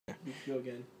Go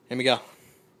again. Here we go.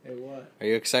 Hey, what? Are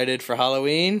you excited for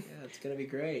Halloween? Yeah, it's gonna be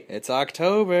great. It's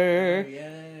October. Oh,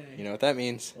 yay. You know what that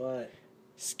means? What?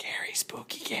 Scary,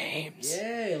 spooky games.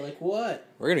 Yay, like what?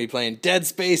 We're going to be playing Dead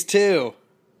Space 2.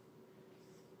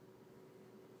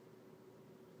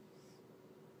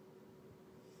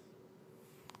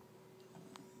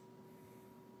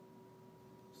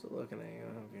 Still looking at you.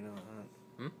 I hope you know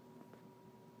that.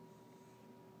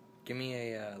 Give me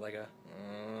a, like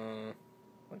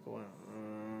what?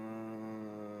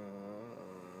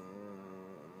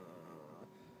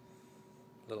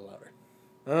 a little louder.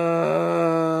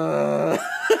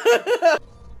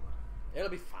 It'll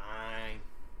be fine.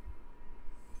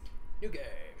 New game.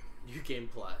 New game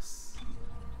plus.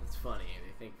 It's funny.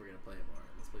 They think we're gonna play it more.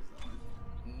 Let's play that one.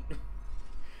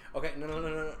 Okay,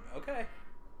 no. Okay.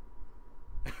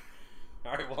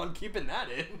 Alright, well, I'm keeping that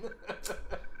in.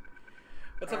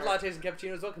 What's up, lattes and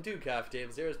cappuccinos? Welcome to Coffee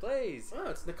Table Zero's Plays. Oh,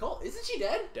 it's Nicole. Isn't she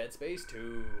dead? Dead Space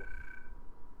 2.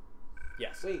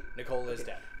 Yes. Wait. Nicole is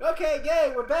dead. Okay,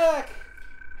 yay, we're back!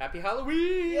 Happy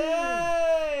Halloween!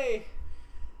 Yay!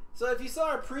 So if you saw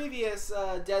our previous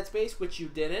Dead Space, which you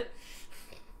didn't,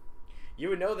 you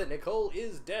would know that Nicole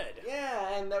is dead.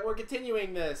 yeah, and that we're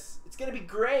continuing this. It's gonna be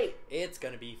great. It's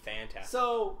gonna be fantastic.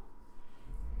 So,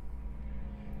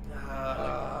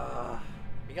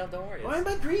 Miguel, don't worry. why am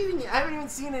I grieving? I haven't even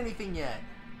seen anything yet.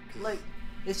 Like,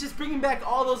 it's just bringing back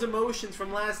all those emotions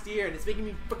from last year, and it's making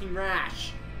me fucking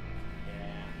rash.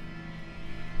 Yeah.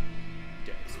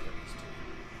 Dead Space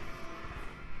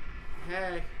 2.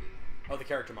 Hey. Oh, the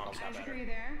character model's not Isaac, are better. you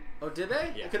there? Oh, did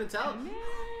they? Yeah. I couldn't tell.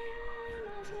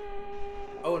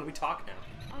 Oh, and we talk now.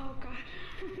 Oh god.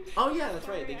 Oh yeah, that's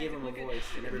right. They gave him a voice,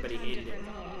 and everybody hated it.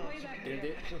 Didn't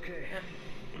they? Okay.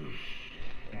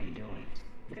 How you doing?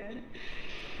 Good.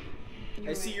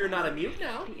 I see you're not a mute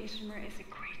now. The Ishimura is a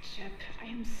great ship. I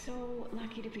am so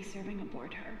lucky to be serving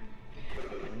aboard her.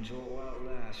 Enjoy it while it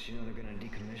lasts. You know they're gonna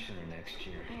decommission her next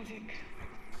year. Isaac,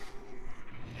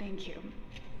 thank you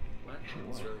What?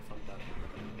 It's really fucked up.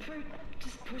 for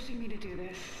just pushing me to do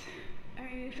this.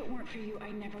 If it weren't for you,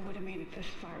 I never would have made it this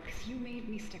far, because you made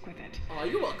me stick with it. Oh,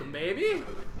 you're welcome, baby.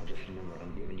 I'll just remember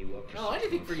I'm giving you up for Oh, 6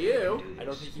 anything months for so you. can do I don't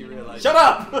this. think you realize. Shut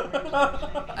up!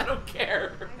 I don't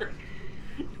care.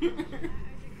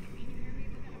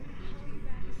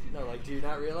 No, like, do you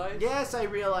not realize? Yes, I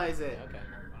realize it. Okay.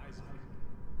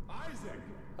 Isaac!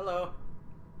 Hello.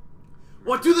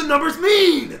 What do the numbers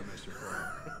mean? Mr.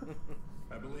 Crow.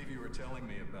 I believe you were telling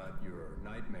me about your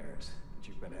nightmares that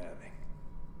you've been having.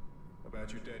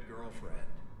 About your dead girlfriend.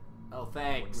 Oh, What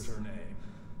thanks. was her name?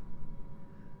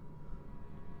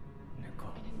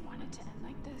 Nicole. I didn't want it to end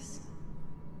like this.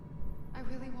 I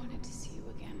really wanted to see you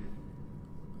again.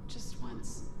 Just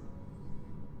once.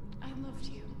 I loved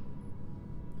you.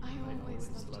 I always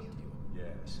loved you.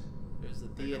 Yes. There's a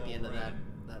D at the end of that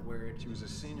word. She was a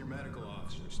senior medical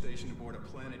officer stationed aboard a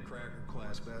Planet Cracker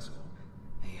class vessel.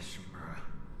 Hey, Ishimura.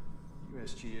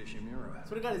 USG Ishimura.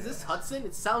 So, God, is this Hudson?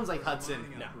 It sounds like Hudson.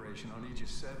 Mining operation on Aegis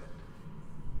 7.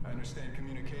 I understand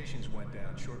communications went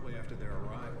down shortly after their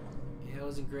arrival. Yeah, it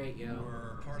wasn't great, yo. You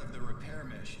were part of the repair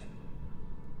mission.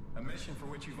 A mission for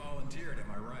which you volunteered,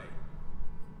 am I right?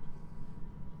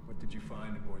 What did you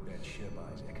find aboard that ship,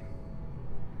 Isaac?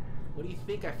 What do you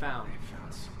think I found? I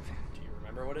found something. Do you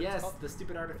remember what it's Yes, called? the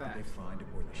stupid What did artifact. they find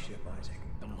aboard the ship, Isaac?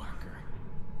 The marker.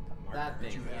 That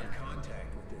Did thing, you have yeah.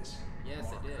 contact with this? Yes,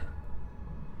 I marker? did.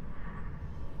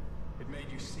 It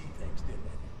made you see things, didn't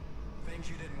it? Things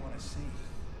you didn't want to see.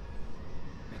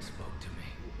 It spoke to me.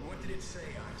 What did it say,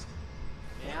 Isaac?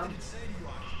 What Ma'am? did it say to you,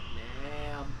 Isaac?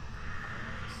 Damn.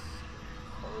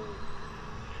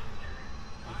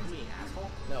 You mean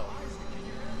asshole? No.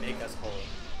 Make us whole.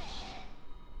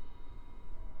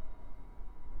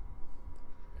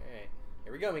 Alright.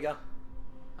 Here we go, Miguel.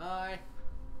 Hi.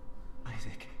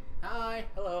 Isaac. Hi.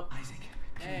 Hello. Isaac.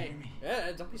 Can you Hey. hear me?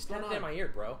 Yeah, don't be snapping on? in my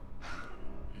ear, bro.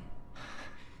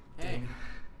 Hey. Damon,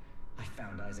 I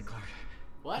found Isaac Clarke.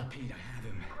 What? Pete, I have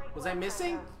him. Was I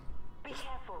missing? Be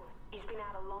careful. He's been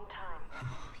out a long time.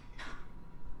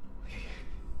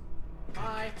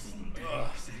 Hi.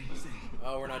 Steady.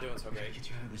 Oh, we're not doing so great. Get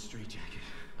you out of this straitjacket.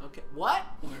 Okay. What?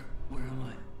 Where am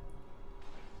I?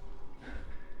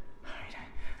 Alright,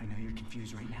 I know you're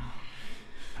confused right now.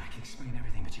 I can explain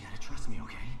everything, but you gotta trust me,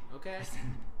 okay? Okay.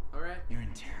 Listen, Alright. you're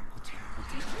in terrible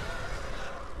danger.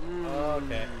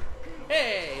 Okay.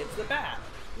 Hey, it's the Bat.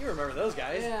 You remember those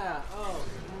guys. Yeah. Oh.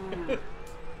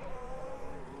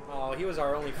 Oh, he was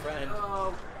our only friend.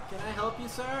 Oh. Can I help you,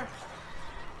 sir?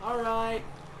 Alright.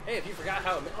 Hey, if you forgot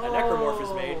how a necromorph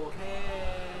is made.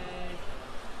 Hey.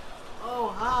 Oh,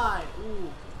 hi. Ooh.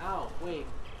 Ow. Wait.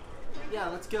 Yeah,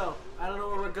 let's go. I don't know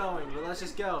where we're going, but let's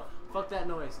just go. Fuck that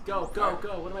noise. Go, go,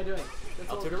 go. What am I doing?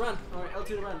 L2 to run. Alright, L2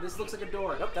 to run. This looks like a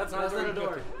door. Nope, that's not a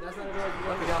door. That's not a door.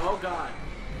 Oh, God.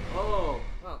 Oh.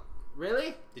 Well,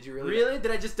 Really? did you really? Really?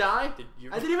 Did I just die? Did you?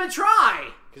 I didn't even try!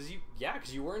 Because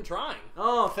you weren't trying.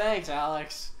 Oh, thanks,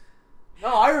 Alex.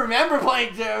 Oh, I remember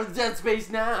playing Dead Space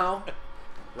now.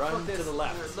 Run to the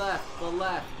left.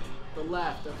 The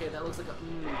left. Okay, that looks like a.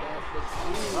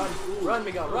 That looks. Run,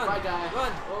 Miguel, run. Bye, guy.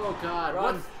 Run. Oh, God.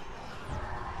 Run. What?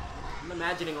 I'm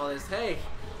imagining all this. Hey,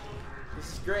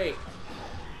 this is great.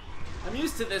 I'm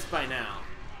used to this by now.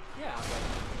 Yeah.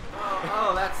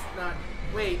 Oh, that's not.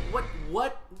 Wait,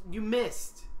 what? You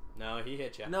missed. No, he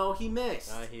hit you. No, he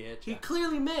missed. No, he hit you. He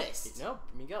clearly missed. No,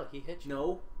 Miguel, he hit you.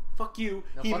 No. Fuck you.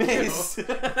 No, He fuck missed. you.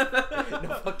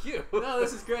 No, fuck you. No,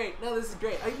 this is great.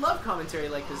 I love commentary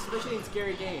like this, especially in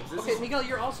scary games. This Okay, is... Miguel,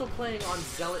 you're also playing on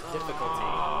Zealot difficulty.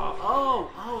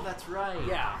 Oh, that's right.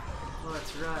 Yeah. Oh,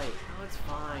 that's right. Oh, it's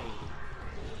fine.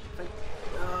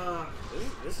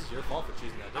 This is your fault for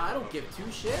choosing that difficulty. I don't give two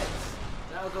shits.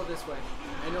 I'll go this way.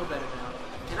 I know better now.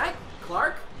 Can I,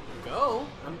 Clark? Go.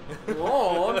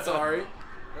 Whoa, I'm sorry.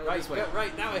 Right, This way. go,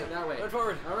 right, that way. That way. Run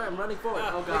forward. All right, I'm running forward.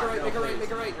 Ah, Oh God. make a right, no,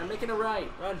 make a right. I'm making a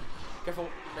right. Run. Careful.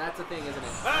 That's a thing, isn't it?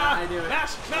 Ah, I do it.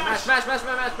 mash. Mash.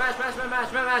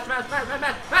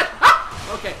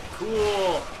 Ah! Okay,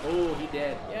 cool. Oh, he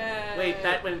did. Yay. Wait,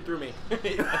 that went through me.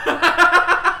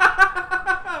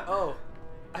 Oh,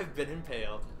 I've been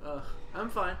impaled. I'm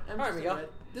fine. I'm All right, just Miguel. good.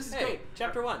 This is Hey, great.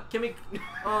 Chapter 1. Can we?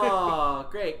 Oh,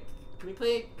 great. Can we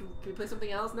play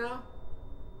something else now?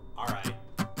 All right.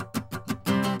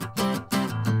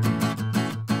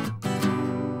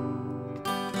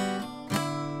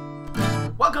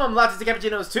 Welcome, lattes and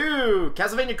cappuccinos, to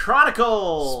Castlevania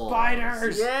Chronicles.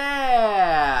 Spiders.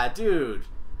 Yeah, dude.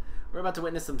 We're about to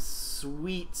witness some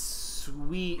sweet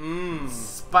spider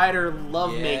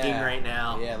lovemaking right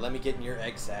now. Yeah, let me get in your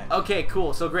egg sack. Okay,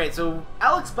 cool. So great. So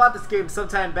Alex bought this game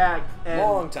sometime back, and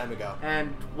Long time ago.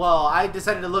 And well, I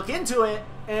decided to look into it,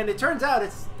 and it turns out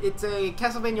it's a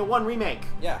Castlevania 1 remake.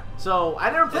 Yeah. So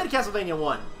I never played Castlevania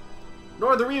 1,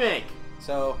 nor the remake.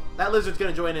 So That lizard's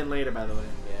gonna join in later, by the way.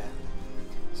 yeah.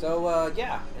 So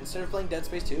yeah, instead of playing Dead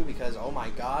Space 2, because oh my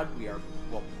God, we are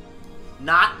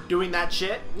Not doing that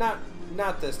shit. not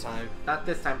this time. Not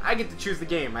this time. I get to choose the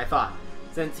game, I thought.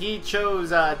 Since he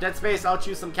chose Dead Space, I'll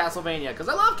choose some Castlevania. Because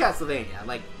I love Castlevania.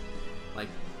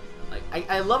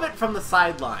 I love it from the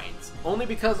sidelines. Only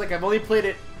because, like, I only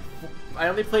played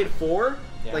 4.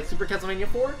 Yeah. Like, Super Castlevania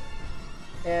 4.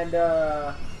 And,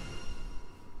 it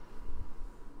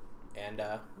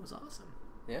was awesome.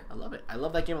 Yeah. I love it. I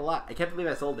love that game a lot. I can't believe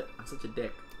I sold it. I'm such a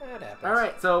dick. That happens.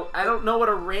 Alright, so I don't know what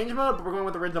arrange mode, but we're going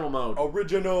with original mode.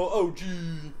 Original OG.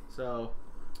 So,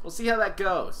 we'll see how that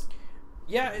goes.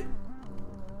 Yeah.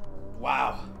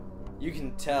 Wow. You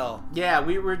can tell. Yeah,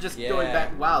 we were just going Yeah.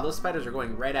 back. Wow, those spiders are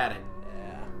going right at it.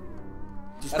 Yeah.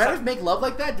 Do spiders make love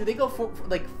like that? Do they go for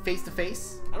like face to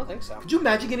face? I don't think so. Could you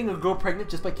imagine getting a girl pregnant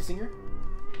just by kissing her?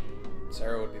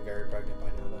 Sarah would be very pregnant by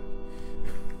now then.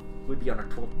 We'd be on our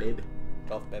 12th baby.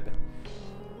 12th baby.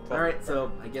 All right,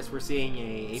 so I guess we're seeing a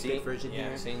 8-bit See? version Yeah,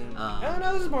 here. seeing. No,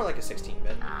 this is more like a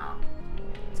 16-bit. Wow,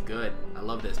 it's good. I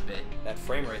love this bit. That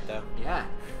frame rate though. Yeah,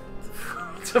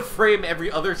 it's a frame every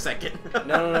other second.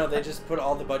 No. They just put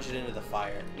all the budget into the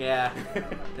fire. Yeah,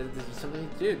 there's something,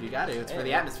 dude. You got to. It's for the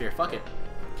Yeah. atmosphere. Fuck it.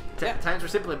 Yeah. Times were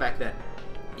simpler back then.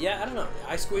 Yeah, I don't know.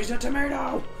 I squeezed a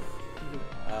tomato.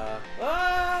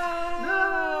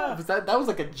 No, that was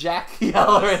like a Jack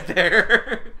yell right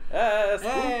there. Spooky,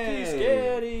 Hey.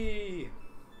 scary.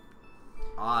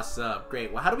 Awesome,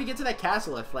 great. Well, how do we get to that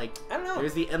castle if, like, I don't know.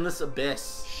 there's the endless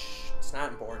abyss? Shh, it's not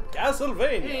important.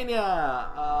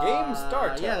 Castlevania. Game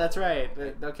starter. Yeah, that's right.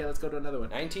 Okay, let's go to another one.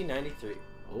 1993.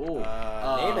 Oh,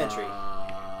 name entry.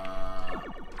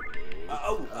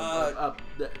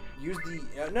 Use the.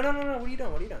 No. What are you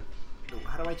doing?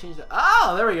 How do I change that?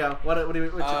 Oh, there we go. What do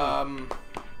you?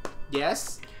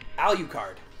 Yes.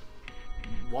 Alucard.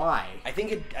 Why? I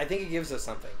think it gives us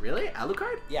something. Really?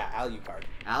 Alucard? Yeah, Alucard.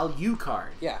 Alucard.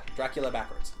 Yeah, Dracula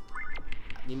backwards.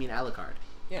 You mean Alucard?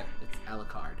 Yeah. It's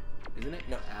Alucard, isn't it?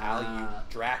 No,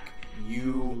 Dracula.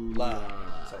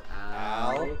 So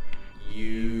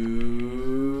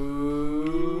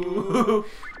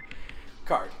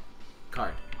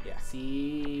Card. Yeah.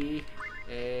 C-A-Z.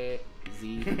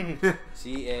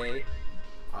 C-A-R.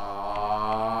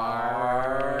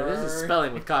 This is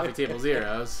spelling with coffee table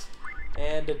zeros.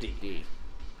 And a D. D.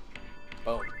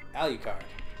 Boom. Alucard.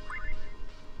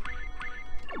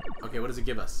 Okay, what does it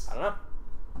give us? I don't know.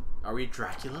 Are we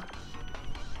Dracula?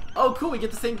 Oh, cool. We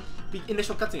get the same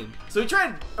initial cutscene. So we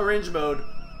tried arrange mode.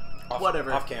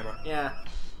 Whatever. Off camera. Yeah.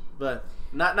 but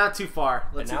not too far.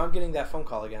 And now I'm getting that phone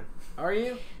call again. Are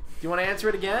you? Do you want to answer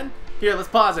it again? Here, let's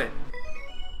pause it.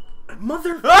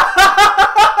 Mother.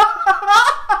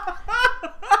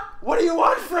 What do you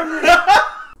want from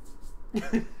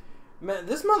me? Man,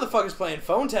 this motherfucker's playing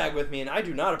phone tag with me, and I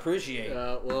do not appreciate.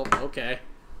 Well, okay,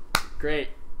 great.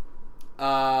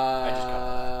 I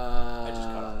just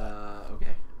cut all that.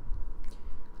 Okay.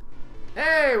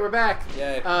 Hey, we're back.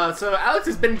 Yay. So Alex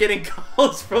has been getting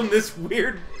calls from this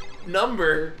weird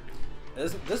number.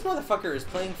 This motherfucker is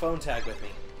playing phone tag with me.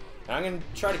 And I'm gonna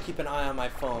try to keep an eye on my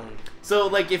phone. So,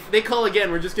 like, if they call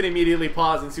again, we're just gonna immediately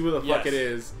pause and see who the fuck it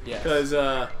is. Yes. Because,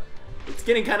 it's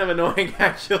getting kind of annoying,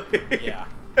 actually. Yeah.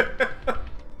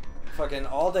 Fucking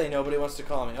all day nobody wants to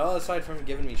call me. Oh, aside from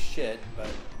giving me shit, but...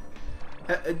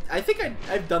 I think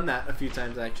I've done that a few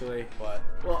times, actually. What?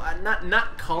 Well,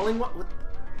 not calling what?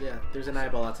 Yeah, there's an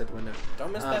eyeball outside the window.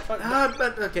 Don't miss that fucking...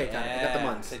 But, okay, got it. I got the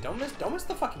months. Say, don't miss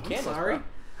the fucking I'm candles, sorry.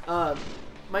 bro.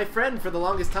 My friend for the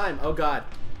longest time. Oh God.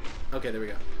 Okay, there we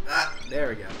go. There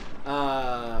we go.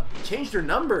 Changed her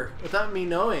number without me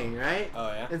knowing, right? Oh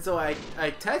yeah. And so I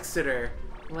texted her,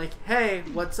 I'm like, hey,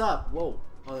 what's up? Whoa.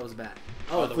 Oh, that was bad.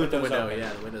 Oh, it flew the window. Open.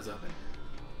 Yeah, the window's open.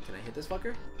 Can I hit this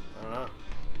fucker? I don't know.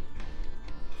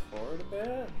 Forward a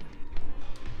bit.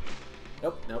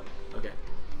 Nope. Okay.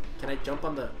 Can I jump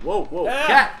on the... Whoa. Ah,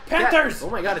 Cat! panthers! Cat. Oh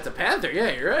my God, it's a panther.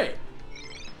 Yeah, you're right.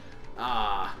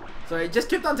 So I just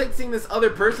kept on texting this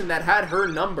other person that had her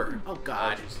number. Oh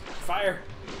God. Fire.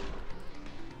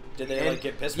 Did they like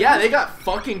get pissed? Yeah, they got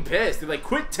fucking pissed. They're like,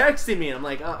 quit texting me. And I'm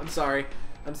like, oh, I'm sorry.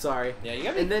 Yeah, you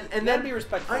gotta be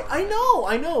respectful. I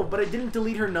know, but I didn't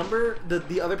delete her number,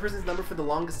 the other person's number, for the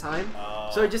longest time.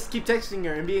 So I just keep texting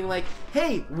her and being like,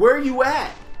 hey, where you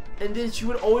at? And then she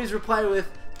would always reply with,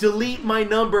 delete my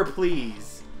number,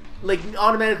 please. Like,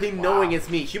 automatically knowing it's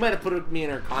me. She might have put me in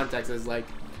her contacts as like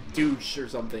douche or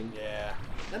something. Yeah.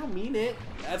 I don't mean it.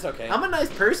 That's okay. I'm a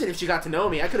nice person if she got to know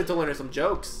me. I could have told her some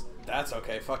jokes. That's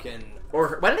okay. Fucking. Or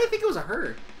her. Why did I think it was a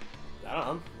her? I don't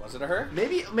know. Was it a her?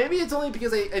 Maybe it's only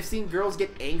because I've seen girls get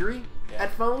angry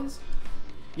at phones.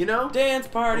 You know? Dance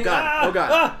party. Oh God! Ah! Oh God!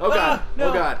 Ah! Oh God! Ah! No.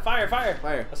 Oh God! Fire!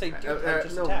 I'll say, no.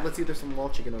 attack. Let's see if there's some wall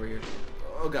chicken over here.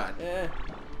 Oh God!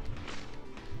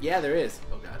 Yeah, there is.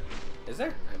 Oh God! Is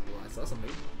there? I saw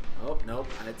something. Oh nope!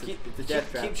 It's a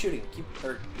death trap. Keep shooting.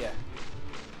 Yeah.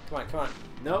 Come on.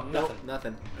 Nope.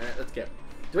 Nothing. All right, let's get.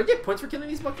 Do I get points for killing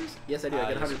these fuckers? Yes, I do. I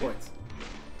get 100 points.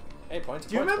 Hey, points.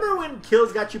 Do you remember when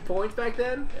kills got you points back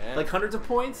then? Yeah. Like hundreds of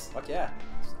points? Fuck yeah.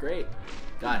 It's great.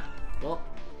 God. Well.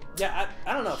 Yeah,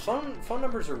 I don't know. Phone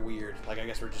numbers are weird. Like, I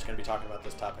guess we're just gonna be talking about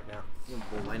this topic now. Well,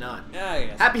 why not? Yeah, I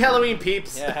guess. Happy Halloween,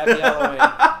 peeps. Yeah, happy Halloween.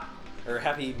 Or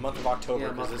happy month of October.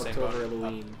 Yeah, month of October,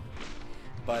 Halloween.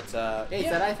 But hey, it's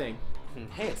that eye thing.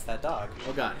 Hey, it's that dog.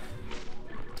 Oh God.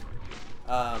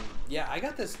 Yeah, I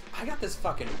got this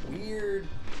fucking weird.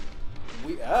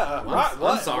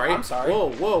 I'm sorry. I'm sorry.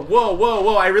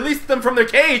 Whoa! I released them from their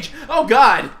cage. Oh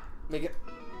God. Make it.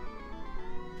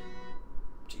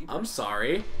 Jeepers. I'm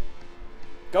sorry.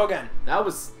 Go again. That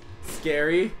was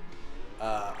scary.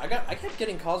 I kept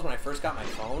getting calls when I first got my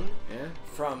phone. Yeah.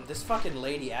 From this fucking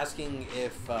lady asking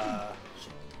if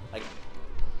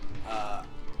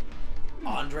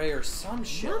Andre or some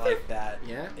shit like that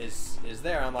is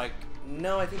there. I'm like,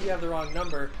 no, I think you have the wrong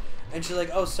number. And she's like,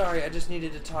 oh, sorry, I just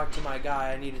needed to talk to my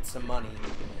guy. I needed some money.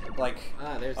 Like,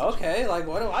 there's okay, like,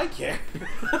 what do I care?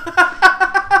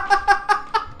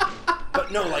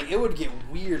 But no, like, it would get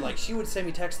weird. Like, she would send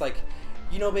me texts like,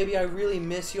 you know, baby, I really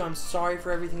miss you. I'm sorry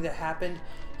for everything that happened.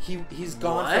 He's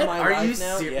gone from my life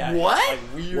now. Yeah, what?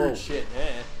 Like, weird shit.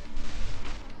 Yeah.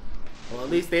 Well, at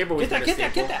least they've always get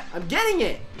that. I'm getting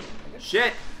it.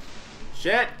 Shit.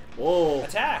 Whoa.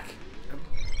 Attack.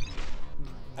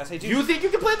 I say, dude. Do you think you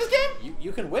can play this game?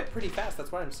 You can whip pretty fast.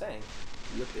 That's what I'm saying.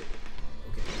 Whip it.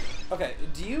 Okay.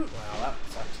 Do you? Well, that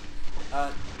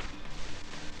sucks.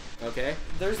 Okay.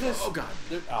 There's this. Oh God.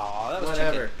 That was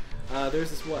whatever. Chicken. There's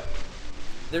this what?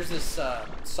 There's this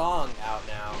song out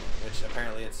now, which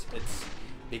apparently it's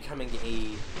becoming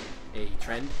a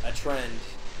trend. A trend.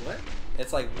 What?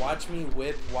 It's like watch me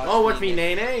whip. Watch me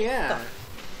nay nay. Yeah. Where the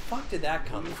fuck did that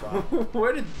come from?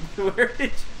 Where did you...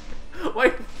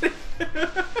 Wait,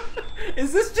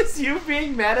 is this just you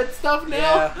being mad at stuff now?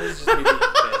 Yeah, this is just me being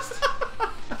pissed.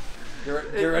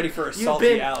 You're ready for a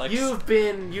salty Alex. You've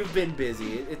been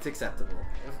busy. It's acceptable.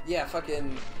 Yeah,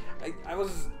 fucking. I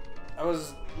was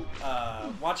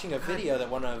watching a video that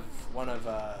one of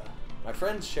my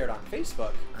friends shared on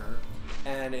Facebook,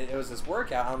 and it was this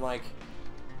workout. I'm like,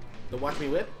 the Watch Me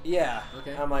Whip. Yeah.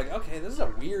 Okay. I'm like, okay, this is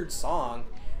a weird song,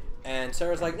 and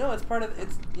Sarah's like, no, it's part of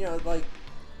it's like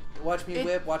watch me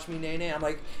whip, watch me nay nay. I'm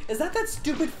like, is that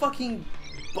stupid fucking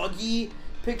buggy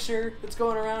picture that's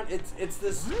going around? It's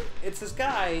this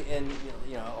guy in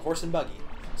a horse and buggy.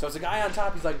 So it's a guy on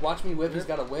top. He's like, watch me whip. He's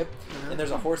got a whip, and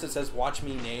there's a horse that says, watch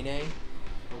me nay nay.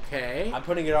 Okay. I'm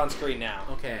putting it on screen now.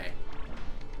 Okay.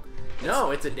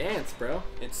 No, it's a dance, bro.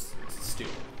 It's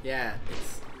stupid. Yeah,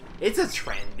 it's a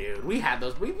trend, dude. We had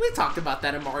those. We talked about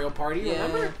that in Mario Party.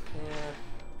 Remember?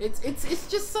 Yeah. It's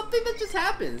just something that just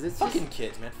happens. It's fucking just...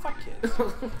 kids, man. Fuck kids.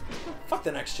 Fuck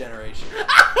the next generation.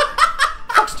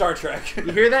 Fuck Star Trek.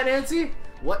 You hear that, Nancy?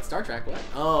 What? Star Trek? What?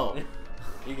 Oh.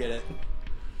 You get it.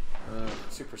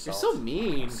 Super salty. You're so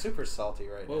mean. I'm super salty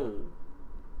right now. Whoa.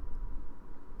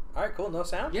 Alright, cool. No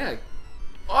sound? Yeah.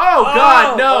 Oh,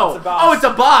 God, no. Oh, it's a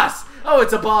boss. Oh, it's a boss. Oh,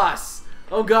 it's a boss.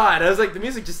 Oh, God. I was like, the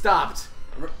music just stopped.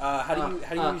 How do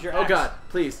you use your axe? Oh, God.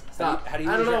 Please, stop. How do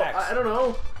you use your axe? I don't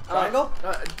know. Triangle?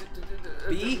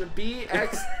 B? B,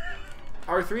 X,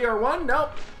 R3, R1?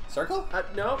 Nope. Circle?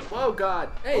 Nope. Oh, God.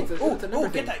 Hey, it's a number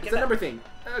thing. It's a number thing.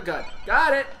 Oh, God.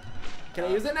 Got it. Can I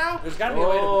use it now? There's gotta be a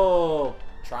way to... Oh.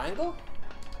 Triangle?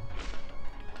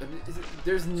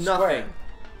 There's nothing.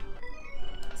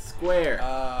 Square.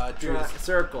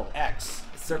 Circle. X.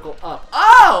 Circle up.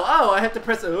 Oh! I have to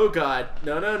press... Oh, God.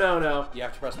 No. You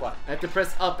have to press what? I have to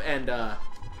press up and,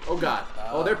 Oh, God.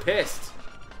 Oh, they're pissed.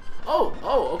 Oh,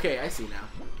 okay. I see now.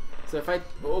 So if I...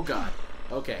 Oh, God.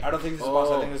 Okay. I don't think this is a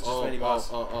boss. I think this is just mini boss.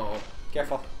 Oh.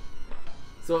 Careful.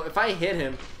 So if I hit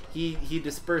him, he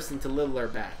disperses into littler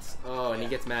bats. Oh, and he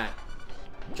gets mad.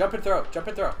 Jump and throw. Jump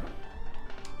and throw.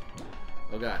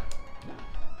 Oh, God.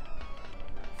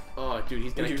 Oh, dude,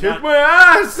 he's gonna kick my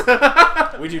ass!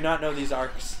 We do not know these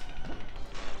arcs.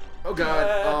 Oh,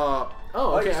 God.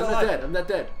 Okay, I'm not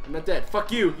dead.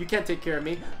 Fuck you. You can't take care of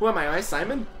me. Who am I,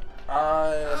 Simon?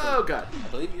 Oh, God. I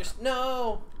believe you're...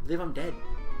 No! I believe I'm dead.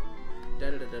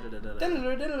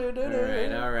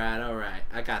 Alright.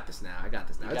 I got this now.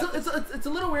 It's a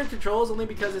little weird controls, only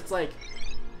because it's like...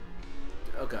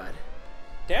 Oh, God.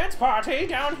 Dance party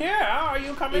down here. Are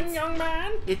you coming, young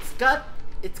man? It's got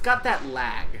that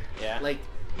lag. Yeah. Like,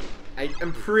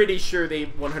 I'm pretty sure they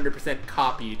 100%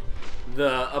 copied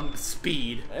the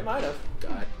speed. They might have.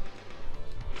 God.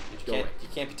 You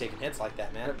can't be taking hits like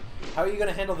that, man. How are you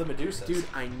gonna handle the Medusas? Dude,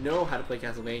 I know how to play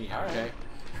Castlevania. All right. Okay.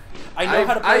 I know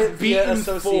how to play I've beaten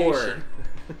association.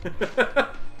 4.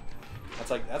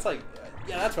 That's like.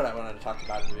 Yeah, that's what I wanted to talk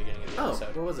about at the beginning of the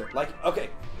episode. What was it? Like,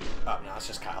 okay. Oh, no, it's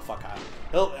just Kyle. Fuck Kyle.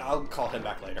 I'll call him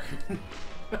back later.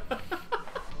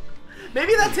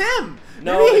 Maybe that's him.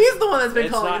 No, maybe he's the one that's been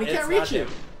calling and he can't reach him.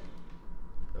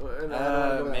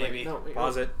 Maybe. No,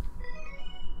 Pause it.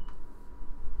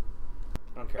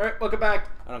 I don't care. All right, welcome back.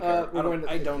 I don't care.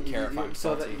 I don't care if I'm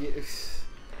salty.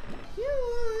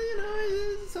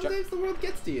 Sometimes the world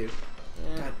gets to you.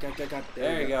 God.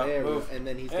 There you go. Move. And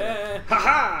then he's gonna...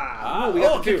 Ha-ha! We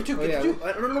got the get the two.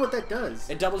 I don't know what that does.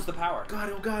 It doubles the power.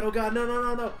 God, oh God.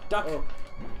 No. Duck. Oh.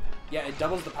 Yeah, it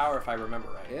doubles the power if I remember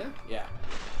right. Yeah? Yeah.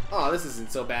 Oh, this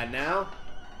isn't so bad now.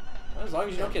 Well, as long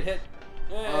as you don't get hit.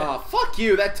 Oh, fuck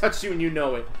you. That touched you and you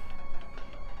know it.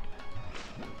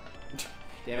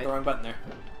 Damn it. The wrong button there.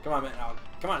 Come on, man. Oh,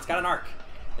 come on, it's got an arc.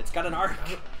 It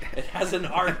has an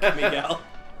arc, Miguel.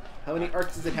 How many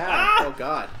arcs does it have? Ah! Oh,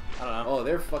 God. I don't know. Oh,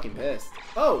 they're fucking pissed.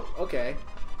 Oh, okay.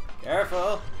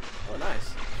 Careful. Oh,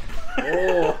 nice.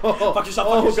 Oh. Fuck yourself,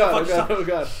 Oh,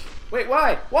 God. Wait,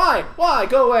 why?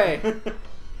 Go away.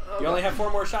 You only have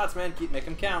 4 more shots, man. Make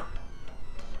them count.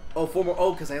 Oh, 4 more.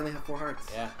 Oh, because I only have 4 hearts.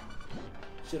 Yeah.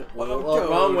 Should've.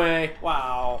 Wrong way.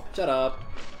 Wow. Shut up.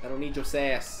 I don't need your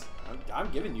sass.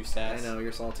 I'm giving you sass. I know,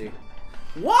 you're salty.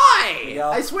 Why? Miguel.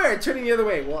 I swear, turning the other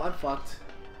way. Well, I'm fucked.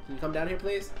 Can you come down here,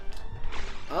 please?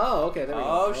 Oh, okay, there we go.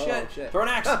 Oh, shit. Throw an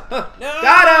axe. No!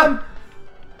 Got him!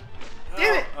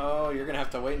 Damn it! Oh, you're gonna have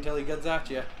to wait until he gets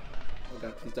after you. Oh,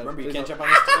 God, please don't. Remember, you can't jump on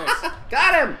the stairs.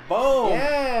 Got him! Boom!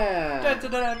 Yeah!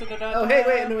 Oh, hey,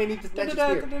 wait, no, we need this magic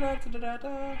spear. Give it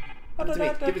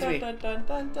to me.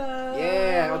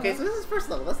 Yeah, okay, so this is first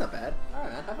level. That's not bad.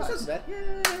 Alright, man. That's not bad.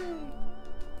 Yay!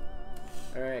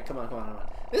 Alright, come on.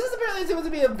 This is apparently supposed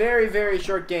to be a very, very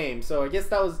short game, so I guess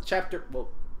that was chapter... Well...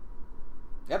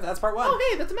 Yep, that's part 1. Oh,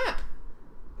 hey, that's a map.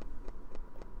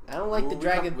 I don't like the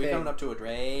dragon thing. We're coming up to a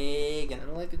dragon. I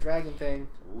don't like the dragon thing.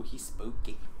 Ooh, he's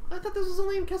spooky. I thought this was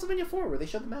only in Castlevania 4 where they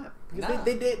showed the map. Because nah.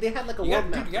 they had like a world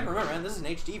map. Dude, you gotta remember, man, this is an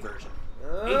HD version.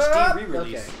 HD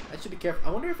re-release. Okay, I should be careful.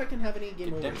 I wonder if I can have any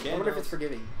game over. I wonder if it's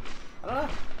forgiving. I don't know.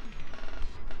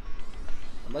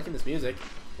 I'm liking this music.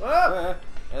 Yeah,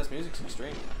 this music's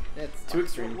extreme. It's too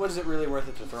extreme. What is it really worth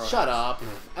it to throw? Shut up!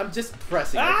 I'm just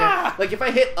pressing. Okay? Like if I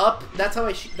hit up, that's how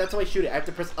I shoot it. I have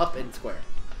to press up and square.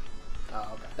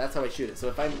 Oh, okay. That's how I shoot it. So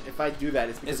if I do that,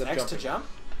 it's because Is I'm X jumping. to jump?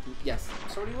 Yes.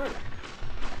 So what are you wearing?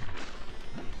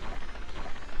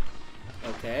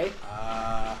 Okay.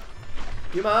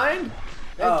 You mind?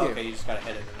 Thank you. Okay, you just gotta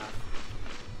hit it enough.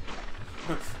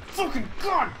 Fucking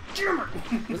god damn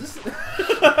it! Was this?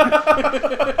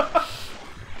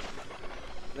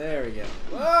 There we go.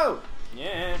 Whoa.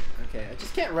 Yeah. Okay, I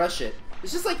just can't rush it.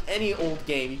 It's just like any old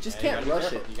game. You just Yeah, can't you gotta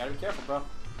rush be it. careful. You gotta be careful, bro.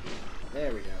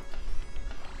 There we go.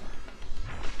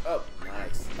 Oh,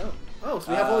 nice. Oh,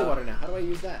 so we have holy water now. How do I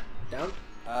use that? Down?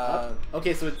 Up?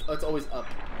 Okay, so it's always up.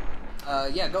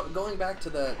 Yeah. Going back to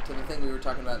the thing we were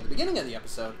talking about at the beginning of the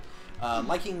episode,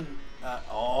 liking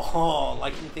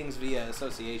things via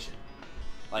association,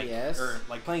 like Yes. or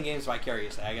like playing games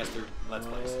vicariously. I guess through Let's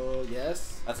Plays. Oh,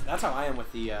 yes. That's how I am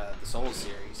with the Souls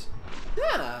series.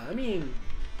 Yeah, I mean,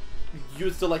 you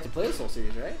would still like to play the Soul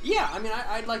series, right? Yeah, I mean,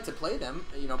 I'd like to play them.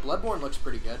 You know, Bloodborne looks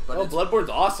pretty good, but it's, Bloodborne's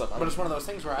awesome. but it's one of those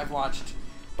things where I've watched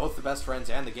both the best friends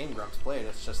and the Game Grumps play it.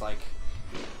 It's just like,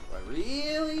 do I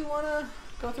really want to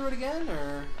go through it again,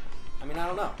 or I mean, I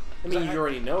don't know. I mean, you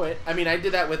already know it. I mean, I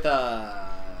did that with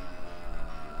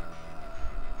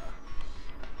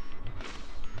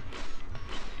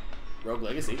Rogue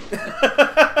Legacy.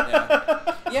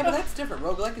 Yeah, but that's different.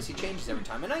 Rogue Legacy changes every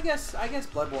time, and I guess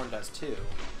Bloodborne does too.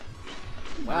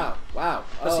 Wow. But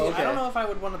see, okay. I don't know if I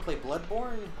would want to play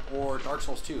Bloodborne or Dark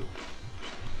Souls 2.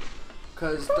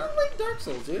 Because Probably like Dark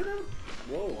Souls, dude.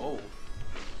 Whoa.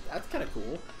 That's kind of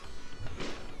cool.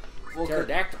 well,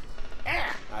 Pterodactyl.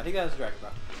 I think that was Dragon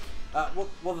Ball.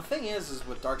 Well, the thing is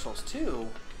with Dark Souls 2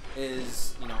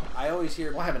 is, you know, I always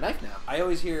hear... Well, I have a knife now. I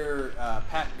always hear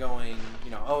Pat going,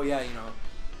 you know, oh yeah, you know,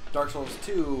 Dark Souls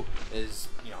 2 is,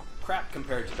 you know, crap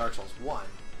compared to Dark Souls 1.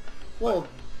 Well,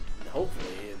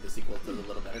 hopefully the sequel does a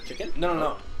little better. Chicken?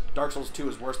 No. Dark Souls 2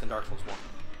 is worse than Dark Souls 1.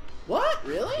 What?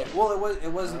 Really? Yeah, well, it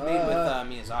wasn't made with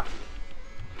Miyazaki.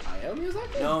 Hayao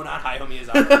Miyazaki? No, not Hayao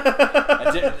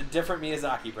Miyazaki. a different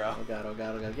Miyazaki, bro. Oh god.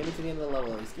 Get me to the end of the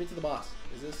level at least. Give me to the boss.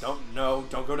 Is this... Don't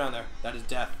go down there. That is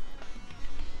death.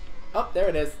 Oh, there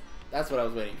it is. That's what I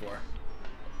was waiting for.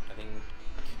 I think,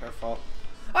 careful.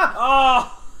 Ah!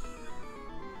 Oh!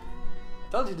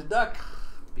 Told you to duck.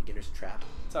 Beginner's trap.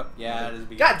 So, yeah, it is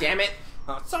beginning. God damn it!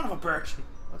 Oh, son of a bitch.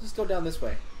 I'll just go down this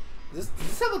way. Does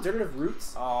this have alternative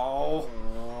routes? Oh.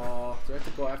 Oh, do I have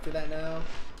to go after that now?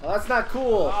 Oh, that's not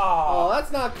cool. Oh.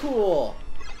 That's not cool.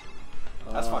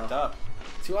 That's fucked up.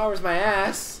 2 hours my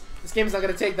ass. This game's not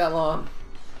gonna take that long.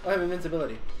 Oh, I have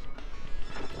invincibility.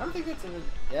 I don't think that's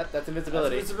Yep, that's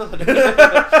invincibility. That's invincibility.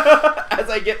 As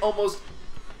I get almost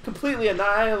completely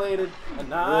annihilated.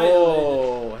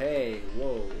 Annihilated. Hey,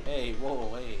 whoa. Hey,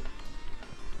 whoa, hey.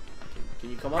 Can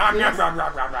you come up, please?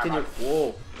 Can you?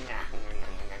 Whoa.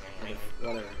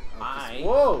 Whatever.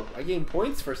 Whoa! I gained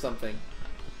points for something.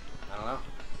 I don't know.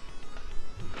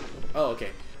 Oh, okay.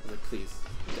 I was like, please,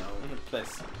 don't.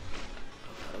 Please.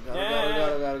 Oh god.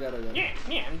 Yeah,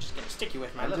 I'm just gonna stick you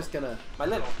with my I'm little, just gonna... my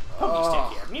little pokey stick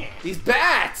here. Yeah. These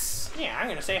bats! Yeah, I'm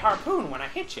gonna say harpoon when I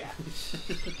hit you.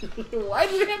 Why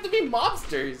do they have to be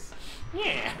mobsters?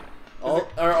 Yeah.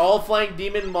 Are all flying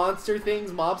demon monster things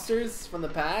mobsters from the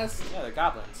past? Yeah, they're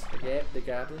goblins. The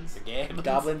goblins? The goblins.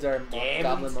 Goblins are Goblins.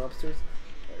 goblin mobsters?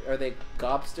 Are they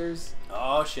gobsters?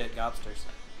 Oh shit, gobsters.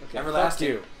 Okay,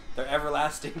 Everlasting. fuck you. They're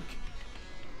everlasting.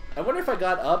 I wonder if I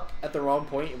got up at the wrong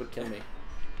point, it would kill me.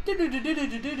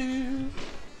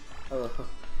 Oh,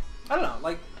 I don't know,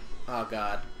 like oh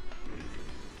god.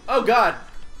 Oh god!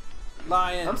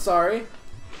 lion. I'm sorry.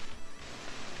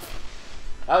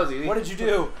 That was easy. What did you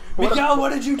do? What Miguel,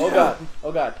 what did you do? Oh god.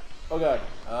 Oh god. Oh god.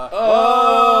 Oh!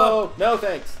 Oh! No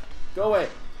thanks. Go away.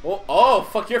 Oh,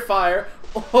 fuck your fire.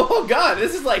 Oh god,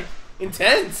 this is like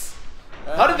intense.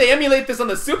 How did they emulate this on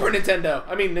the Super Nintendo?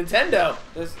 I mean, Nintendo.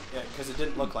 This, yeah, because it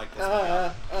didn't look like this. You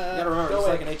gotta remember, it's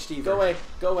like an HD version. Go away.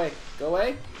 Go away. Go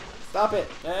away. Stop it.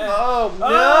 Oh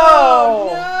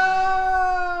no!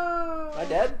 no! Am I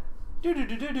dead? Do I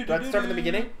have to start from the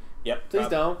beginning? Yep. Please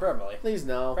don't. Probably. Please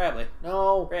no. Probably.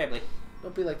 No. Probably.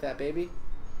 Don't be like that, baby.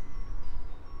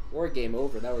 Or game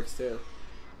over. That works too.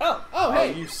 Oh. Oh,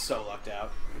 hey. You so lucked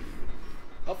out.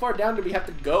 How far down do we have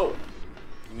to go?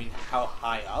 You mean how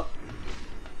high up?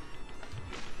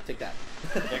 Take that.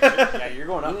 Yeah, you're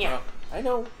going up. Yeah. I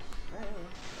know.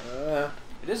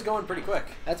 It is going pretty quick.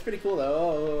 That's pretty cool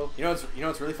though. You know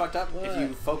what's really fucked up? What? If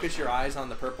you focus your eyes on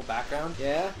the purple background,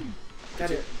 Yeah.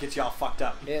 gets you all fucked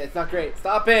up. Yeah, it's not great.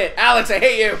 Stop it, Alex! I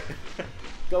hate you.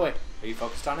 Go away, Are you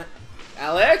focused on it?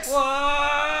 Alex.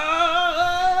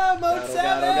 Whoa! Mode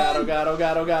 7! Oh god! Oh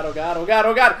god! Oh god! Oh god! Oh god!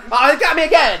 Oh god! Oh, it got me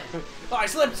again! Oh, I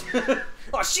slipped!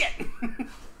 Oh shit! You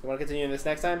want to continue this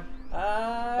next time?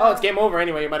 Oh, it's game over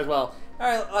anyway. You might as well.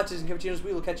 Alright, Lachers and Cappuccinos,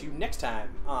 we will catch you next time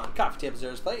on Coffee Table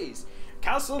Zeros Plays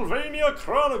Castlevania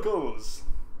Chronicles.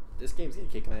 This game's gonna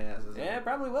kick my ass, isn't it? Yeah,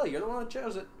 probably will. You're the one that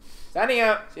chose it. Signing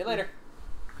out. See you later.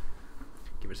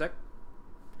 Give it a sec.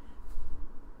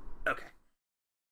 Okay.